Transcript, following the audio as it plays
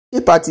A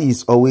party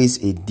is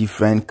always a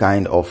different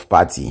kind of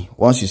party.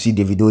 Once you see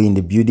Davido in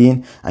the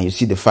building and you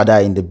see the father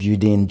in the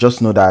building, just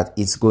know that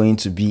it's going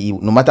to be,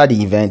 no matter the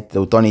event,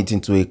 they'll turn it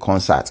into a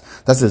concert.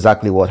 That's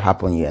exactly what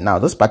happened here. Now,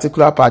 this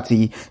particular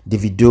party,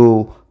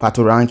 Davido,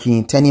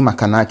 Patoranking, Tenny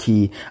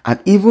Makanaki, and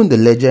even the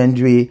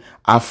legendary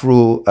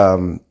Afro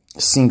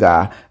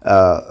singer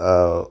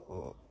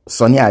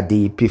Sunny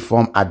Ade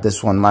performed at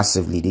this one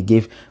massively. They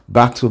gave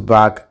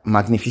back-to-back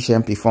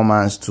magnificent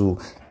performance to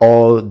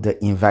all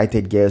the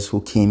invited guests who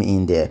came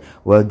in there.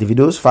 Well,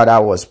 Davido's father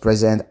was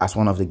present as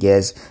one of the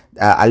guests.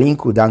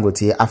 Aliko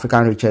Dangote,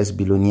 African richest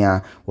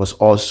billionaire, was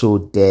also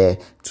there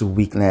to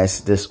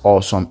witness this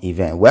awesome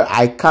event. Well,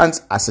 I can't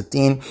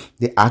ascertain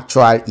the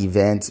actual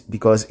event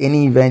because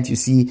any event you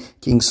see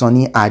King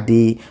Sunny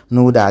Ade,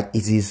 know that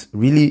it is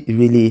really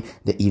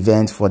the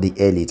event for the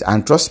elite.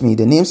 And trust me,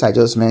 the names I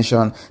just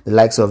mentioned, the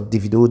likes of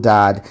Davido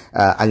dad,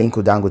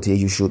 Aliko Dangote,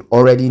 you should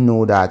already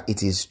know that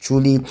it is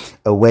truly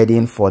a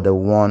wedding for the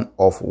one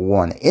of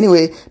one.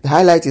 Anyway, the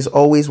highlight is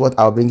always what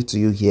I'll bring to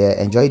you here.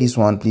 Enjoy this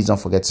one. Please don't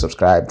forget to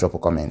subscribe, drop a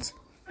comment.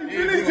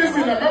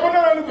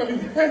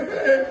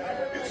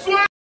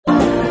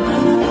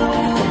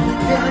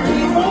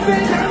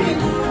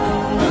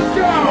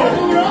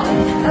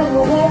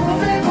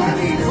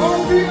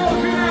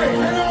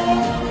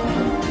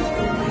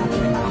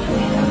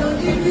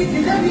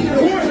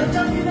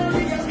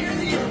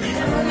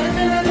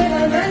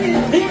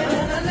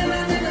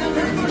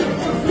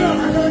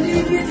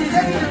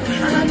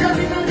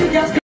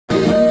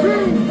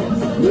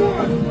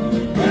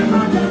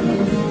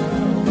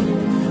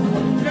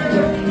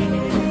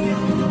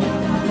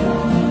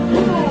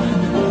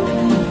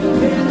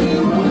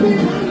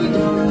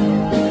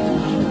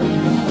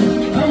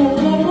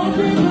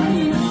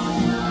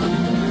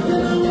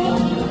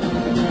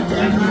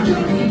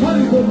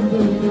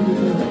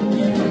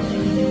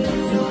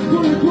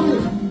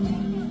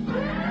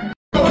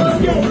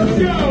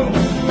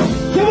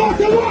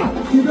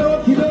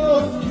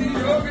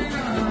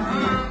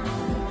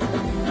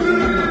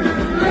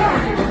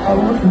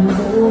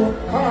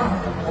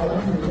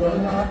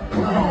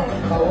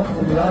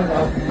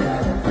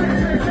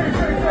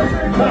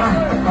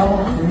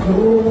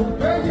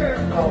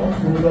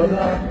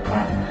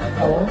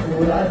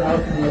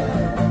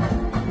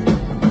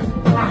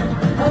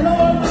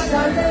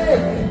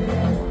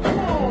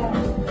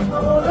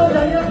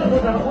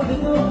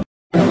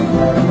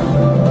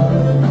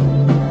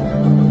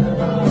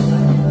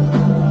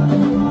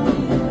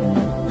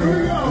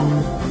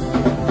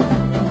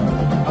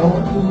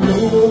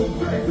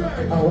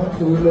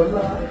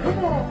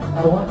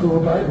 I want to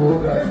buy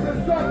Buga.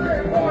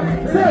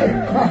 Say,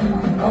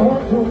 I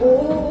want to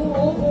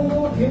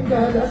move King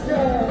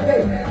Kardashian.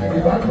 Hey,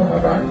 if I come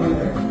around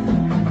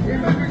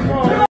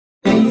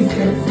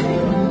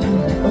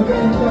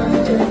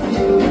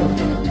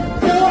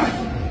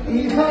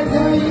if I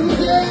tell you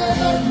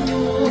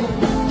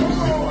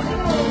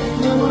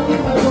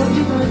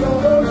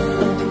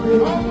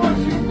how much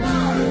you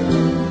got?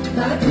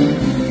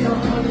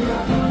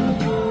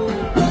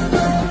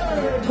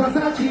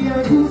 Versace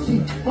and Gucci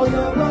for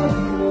your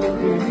body,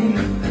 baby.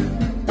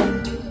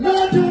 No,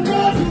 do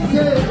not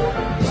say.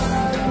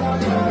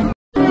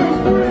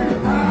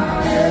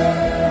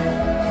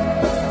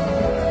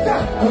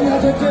 Oh, yeah,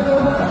 the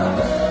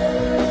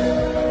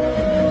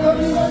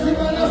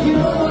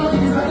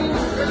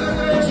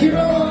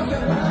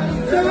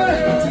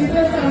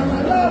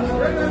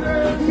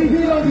she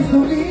belongs to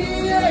me,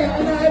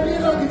 and I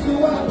belong to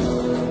her.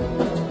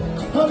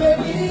 Oh,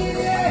 baby,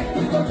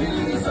 you got to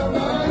release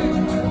somebody.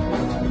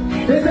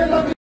 They say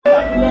love.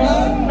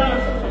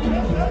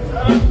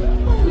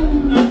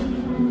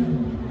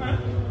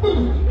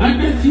 And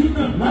they see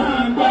the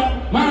man,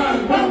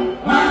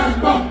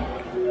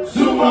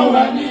 Sumo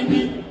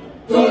Wanibi,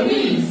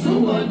 Tony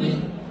Sumoni,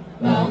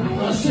 now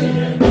Moshe,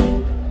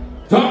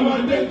 Tomo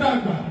de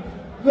Tagba,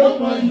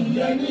 Lomo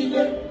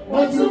Yanide,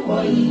 what's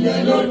my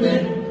yellow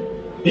day?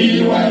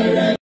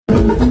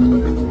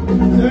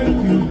 Thank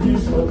you,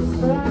 Jesus.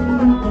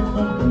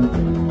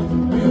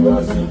 We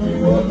worship you,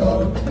 O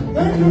Lord.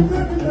 Thank you,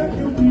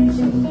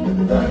 Jesus.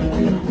 Thank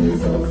you,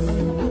 Jesus.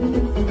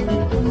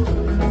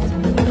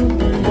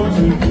 We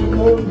worship you,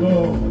 O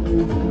Lord.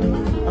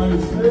 I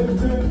say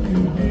thank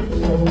you,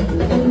 Jesus.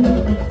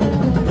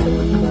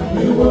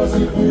 We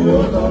worship you, O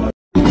Lord.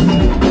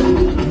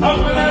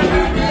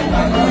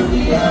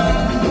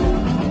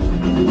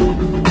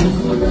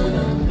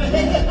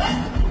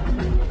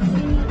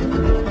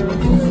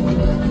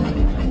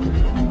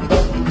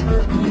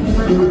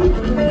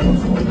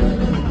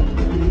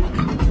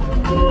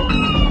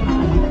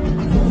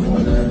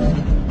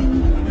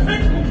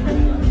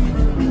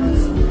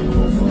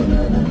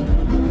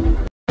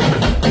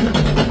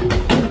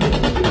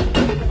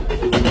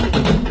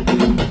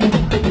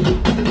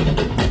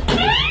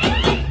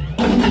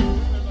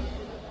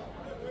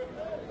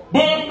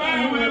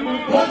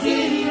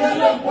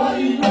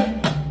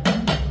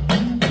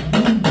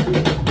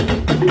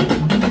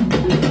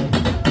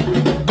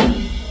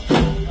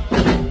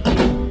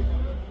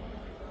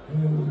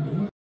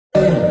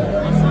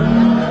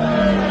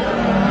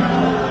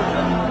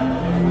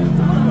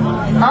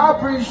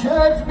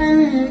 let me.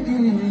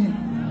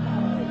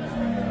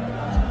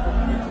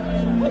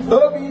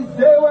 Don't be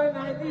say when I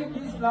need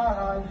this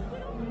life,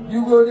 you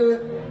go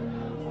there.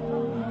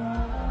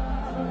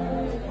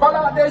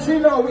 But they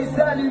should know we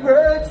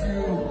celebrate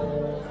you.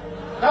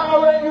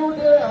 Now when you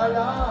there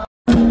alive.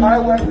 I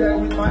went there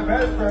with my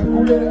best friend,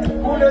 Kule there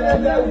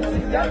with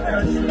his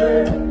girlfriend, Shule.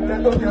 The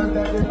two girls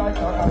that they like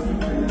arGas.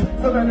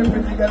 So many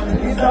pretty girls in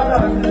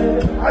Instagram.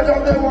 I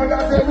just the one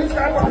that say, which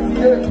kind of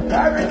party?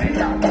 Everything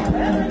happened.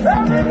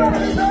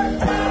 Everybody say,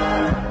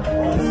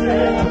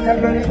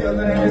 everybody girls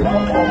that they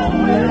come from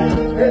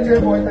Kule. AJ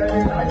boys that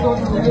they like us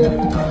today.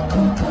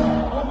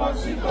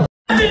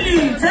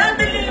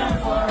 Family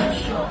for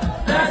sure.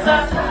 That's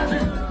us.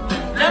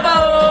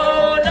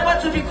 Never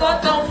to be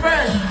caught on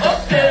fresh.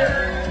 Okay.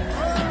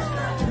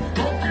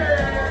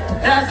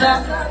 That's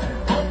us.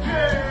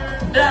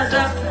 That's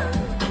us.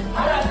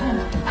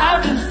 How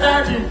do you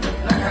start it?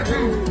 Like I do.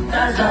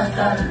 That's us.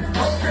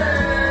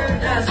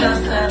 That's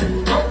us.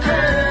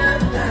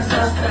 That's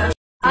us.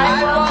 I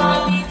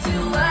want you to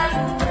work.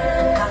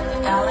 Got the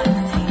dollar in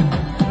the team.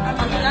 I'm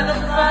looking at the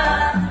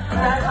fire.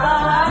 That's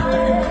all I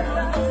need.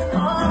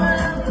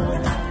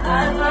 I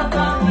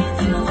want you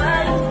to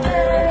work.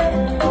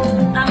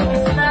 I'm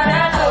missing my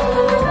head.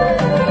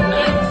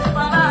 It's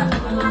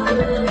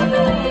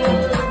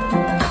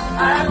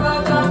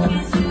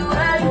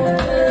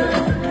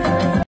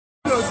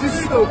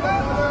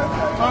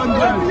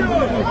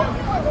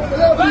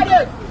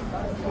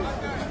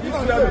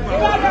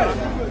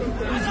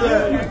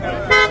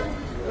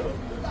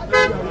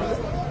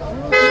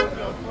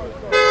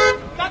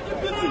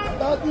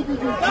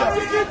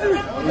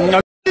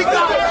my